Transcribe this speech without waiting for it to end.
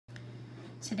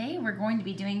Today we're going to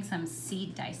be doing some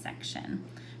seed dissection.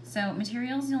 So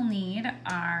materials you'll need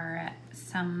are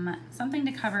something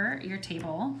to cover your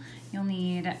table. You'll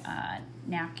need a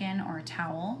napkin or a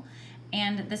towel,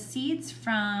 and the seeds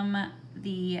from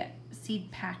the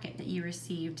seed packet that you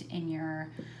received in your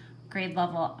grade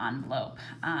level envelope.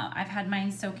 I've had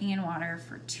mine soaking in water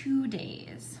for 2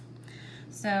 days.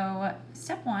 So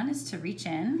step one is to reach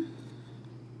in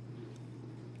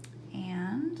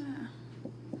and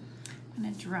I'm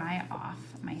gonna dry off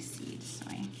my seed so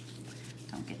I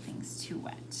don't get things too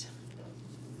wet.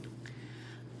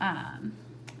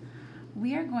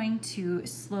 We are going to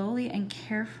slowly and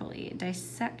carefully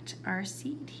dissect our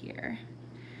seed here.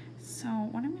 So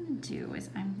what I'm gonna do is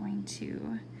I'm going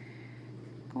to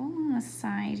go along the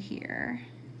side here.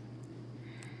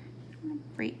 I'm gonna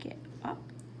break it up.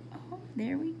 Oh,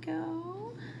 there we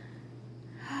go.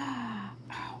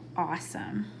 Oh,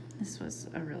 awesome. This was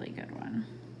a really good one.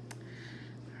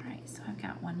 All right, so I've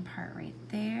got one part right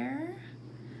there.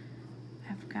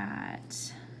 I've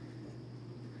got,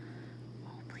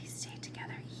 oh, please stay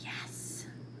together, yes.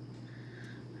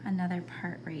 Another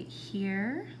part right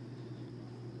here.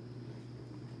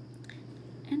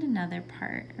 And another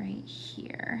part right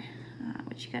here,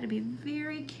 which you gotta be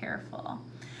very careful.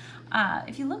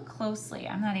 If you look closely,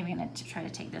 I'm not even gonna try to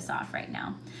take this off right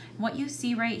now. What you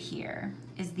see right here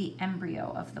is the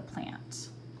embryo of the plant.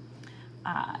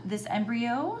 This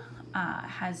embryo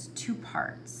has 2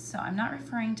 parts. So I'm not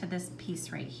referring to this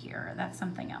piece right here, that's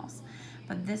something else.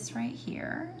 But this right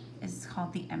here is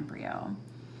called the embryo.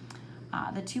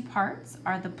 The 2 parts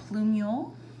are the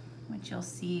plumule, which you'll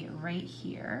see right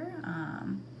here.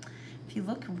 If you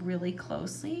look really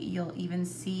closely, you'll even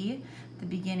see the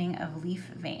beginning of leaf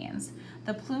veins.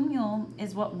 The plumule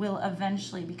is what will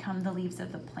eventually become the leaves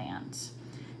of the plant.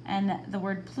 And the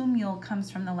word plumule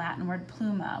comes from the Latin word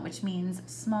pluma, which means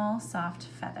small, soft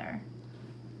feather.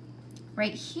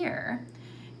 Right here,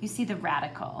 you see the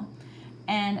radicle.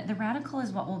 And the radicle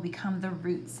is what will become the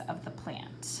roots of the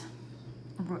plant.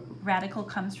 Radicle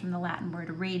comes from the Latin word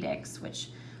radix,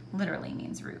 which literally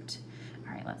means root.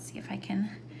 All right, let's see if I can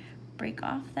break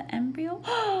off the embryo.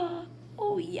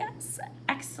 Oh yes,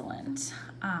 excellent.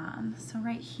 So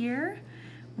right here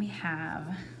we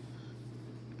have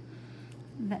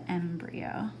the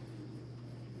embryo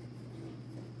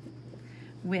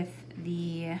with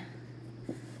the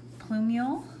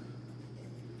plumule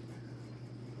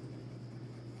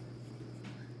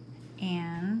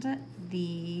and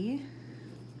the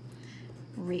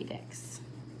radix.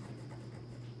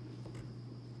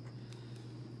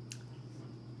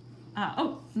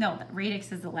 Oh, no, the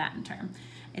radix is the Latin term.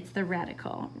 It's the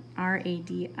radicle, R-A-D-I-C-L-E,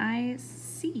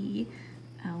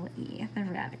 the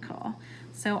radicle.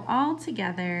 So all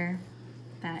together,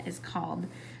 that is called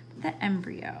the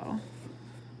embryo.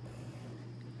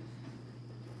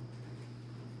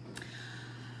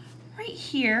 Right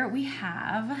here, we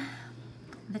have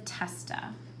the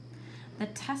testa. The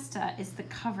testa is the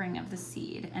covering of the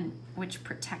seed and which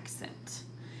protects it.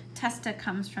 Testa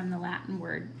comes from the Latin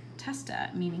word testa,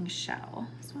 meaning shell.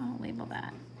 So I'll label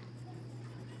that.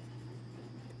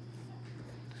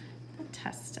 The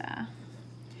testa.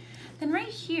 Then right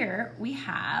here we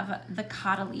have the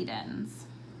cotyledons.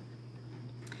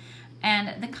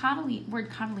 And the word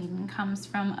cotyledon comes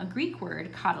from a Greek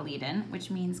word, cotyledon,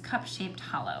 which means cup-shaped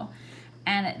hollow.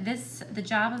 And the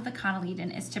job of the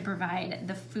cotyledon is to provide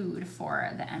the food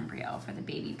for the embryo, for the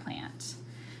baby plant.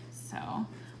 So I'll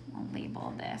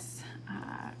label this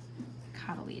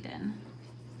cotyledon.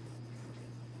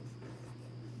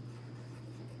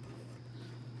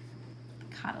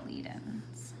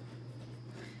 Cotyledons.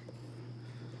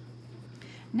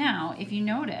 Now, if you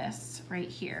notice right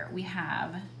here, we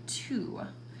have 2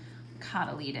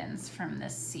 cotyledons from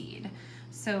this seed.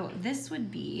 So this would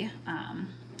be,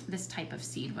 this type of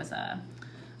seed was a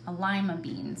lima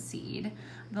bean seed.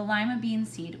 The lima bean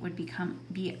seed would be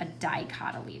a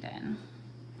dicotyledon.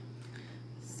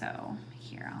 So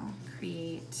here I'll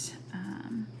create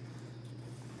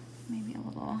maybe a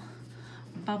little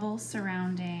bubble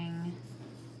surrounding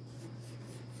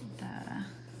the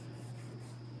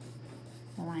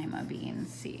lima bean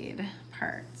seed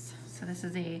parts. So this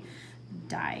is a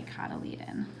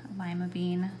dicotyledon, a lima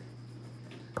bean.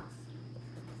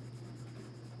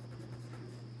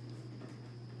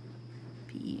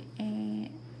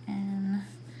 B-A-N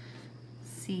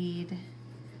seed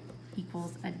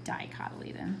equals a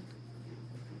dicotyledon.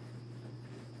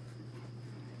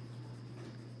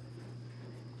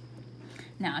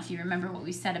 Now, if you remember what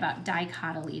we said about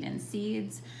dicotyledon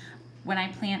seeds, when I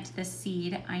plant this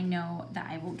seed, I know that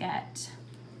I will get,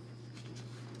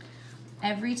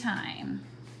 every time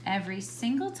every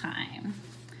single time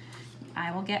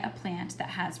I will get a plant that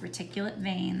has reticulate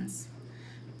veins,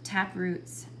 tap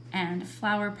roots, and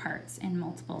flower parts in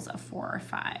multiples of 4 or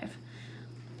 5.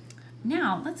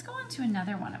 Now, let's go on to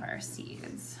another one of our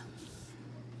seeds.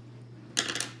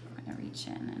 I'm gonna reach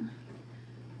in and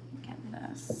get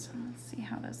this. Let's see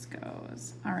how this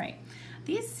goes. All right,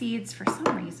 these seeds, for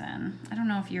some reason, I don't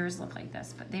know if yours look like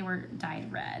this, but they were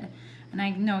dyed red. And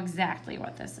I know exactly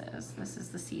what this is. This is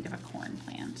the seed of a corn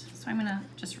plant. So I'm gonna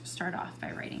just start off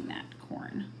by writing that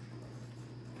corn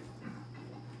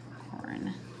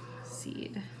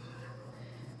seed.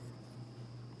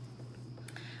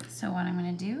 So what I'm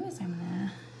gonna do is I'm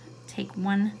gonna take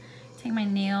my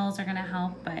nails are gonna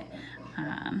help, but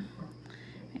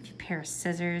if you pair of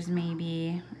scissors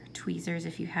maybe, or tweezers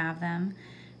if you have them,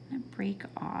 I'm gonna break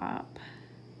up.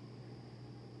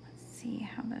 Let's see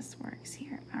how this works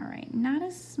here. All right, not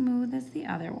as smooth as the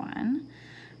other one,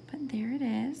 but there it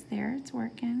is, there it's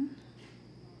working.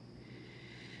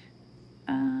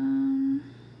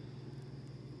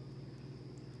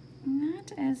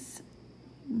 Not as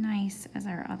nice as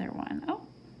our other one. Oh,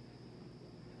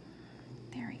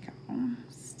 there we go.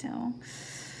 Still,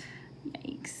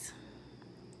 yikes.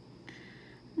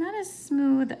 Not as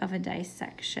smooth of a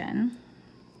dissection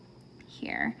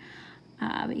here,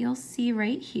 but you'll see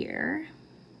right here,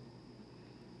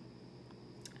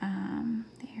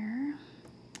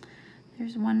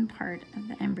 there's one part of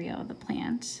the embryo of the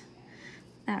plant.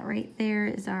 That right there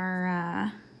is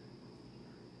our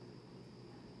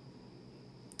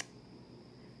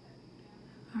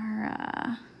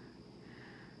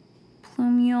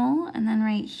plumule, and then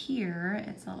right here,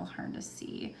 it's a little hard to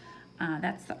see,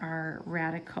 that's our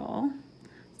radicle.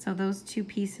 So those two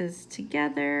pieces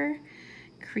together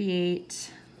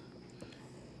create,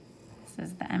 this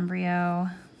is the embryo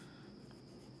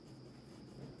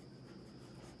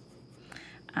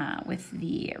with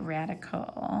the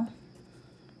radicle,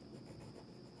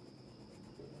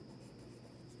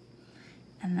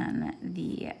 and then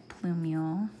the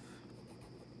plumule.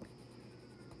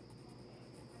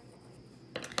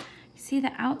 See,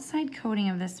 the outside coating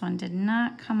of this one did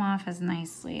not come off as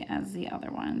nicely as the other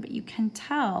one, but you can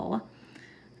tell,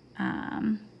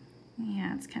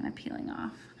 yeah, it's kind of peeling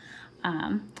off.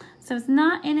 So it's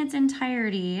not in its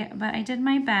entirety, but I did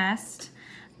my best.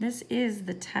 This is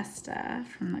the testa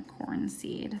from the corn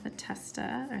seed, the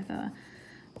testa, or the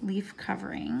leaf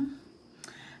covering.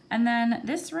 And then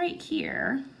this right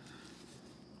here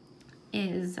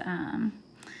is, well,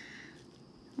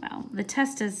 the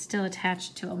testa is still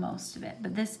attached to most of it,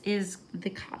 but this is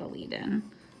the cotyledon.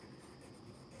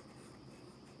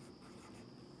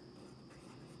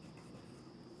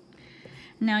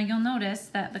 Now you'll notice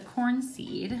that the corn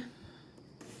seed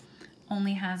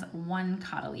only has one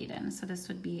cotyledon, so this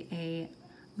would be a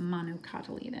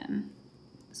monocotyledon.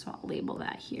 So I'll label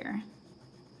that here.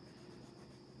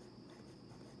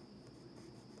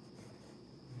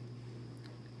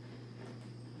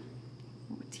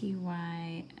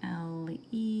 T-Y-L-E-D-O-N-S,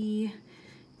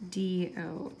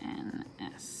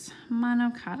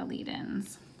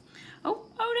 monocotyledons. Oh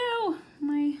no,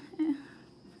 my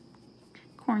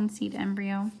corn seed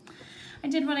embryo. I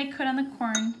did what I could on the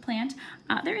corn plant.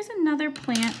 There is another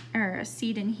plant or a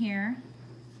seed in here.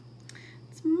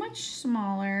 It's much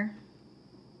smaller.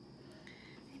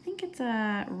 I think it's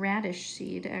a radish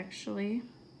seed actually.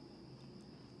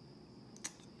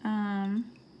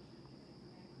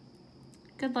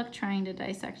 Good luck trying to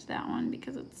dissect that one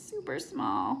because it's super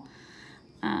small.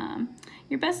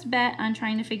 Your best bet on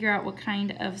trying to figure out what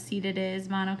kind of seed it is,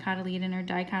 monocotyledon or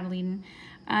dicotyledon,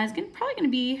 is probably going to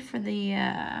be for the,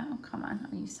 oh come on,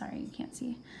 oh, sorry you can't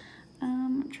see.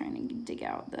 I'm trying to dig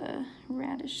out the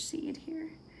radish seed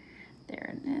here.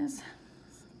 There it is.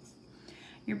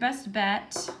 Your best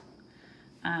bet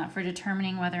for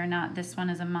determining whether or not this one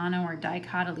is a mono or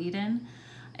dicotyledon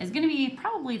is going to be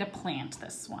probably to plant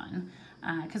this one,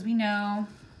 because we know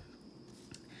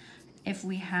if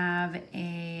we have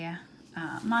a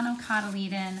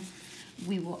monocotyledon,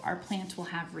 our plant will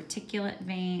have reticulate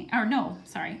vein, or no,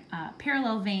 sorry,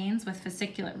 parallel veins with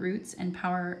fasciculate roots and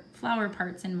flower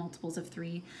parts in multiples of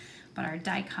 3, but our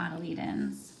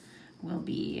dicotyledons will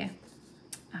be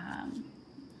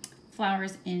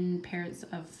flowers in pairs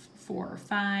of 4 or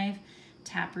 5,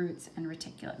 taproots and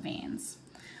reticulate veins.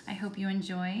 I hope you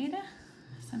enjoyed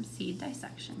some seed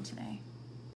dissection today.